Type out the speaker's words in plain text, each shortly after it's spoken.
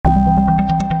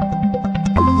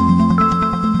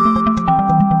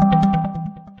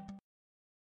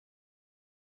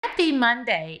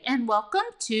Monday and welcome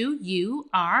to You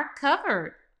Are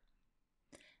Covered.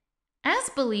 As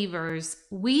believers,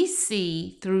 we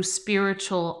see through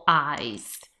spiritual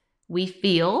eyes. We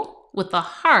feel with a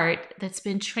heart that's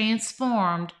been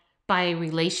transformed by a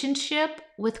relationship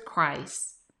with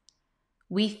Christ.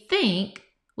 We think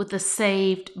with a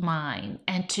saved mind.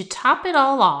 And to top it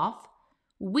all off,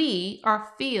 we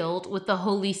are filled with the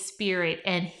Holy Spirit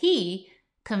and He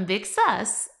convicts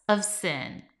us of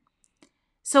sin.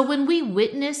 So when we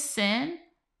witness sin,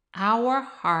 our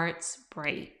hearts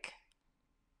break.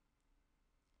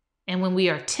 And when we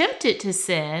are tempted to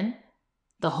sin,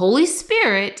 the Holy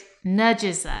Spirit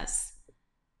nudges us.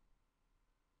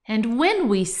 And when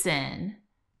we sin,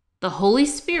 the Holy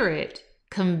Spirit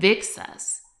convicts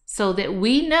us so that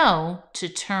we know to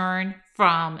turn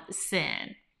from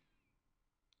sin.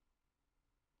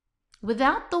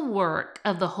 Without the work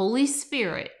of the Holy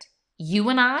Spirit, you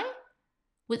and I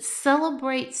would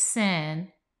celebrate sin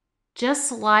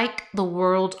just like the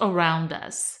world around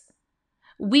us.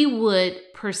 We would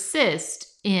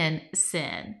persist in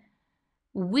sin.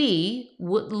 We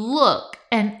would look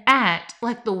and act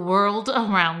like the world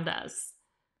around us.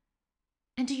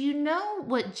 And do you know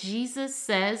what Jesus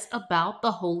says about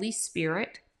the Holy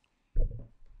Spirit?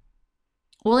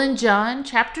 Well, in John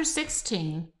chapter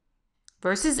 16,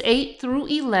 verses 8 through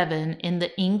 11 in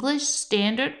the English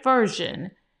Standard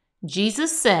Version,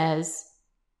 Jesus says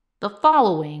the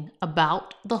following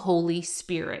about the Holy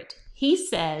Spirit. He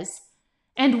says,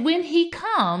 "And when He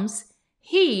comes,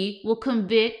 He will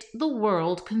convict the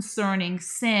world concerning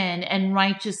sin and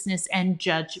righteousness and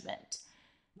judgment.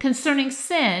 Concerning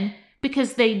sin,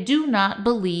 because they do not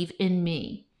believe in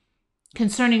me.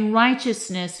 Concerning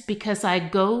righteousness, because I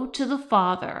go to the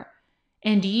Father,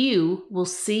 and you will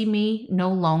see me no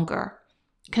longer.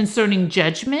 Concerning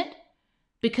judgment,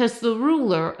 because the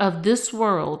ruler of this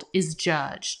world is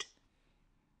judged."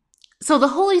 So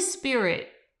the Holy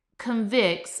Spirit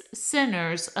convicts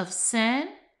sinners of sin,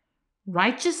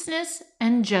 righteousness,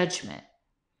 and judgment.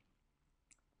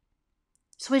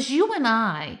 So as you and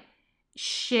I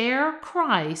share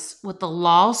Christ with the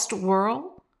lost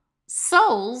world,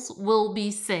 souls will be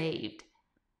saved.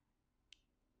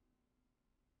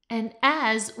 And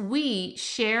as we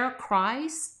share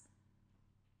Christ,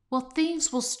 well,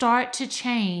 things will start to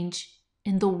change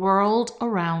in the world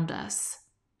around us.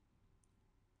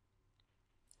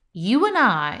 You and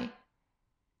I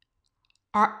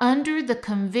are under the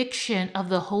conviction of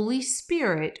the Holy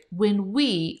Spirit when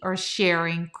we are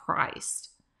sharing Christ.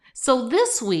 So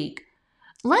this week,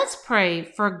 let's pray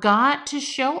for God to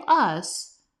show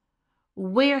us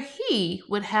where He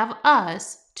would have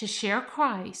us to share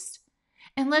Christ.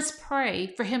 And let's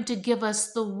pray for Him to give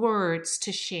us the words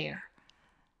to share.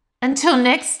 Until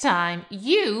next time,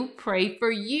 you pray for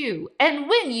you. And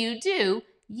when you do,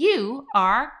 you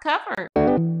are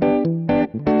covered.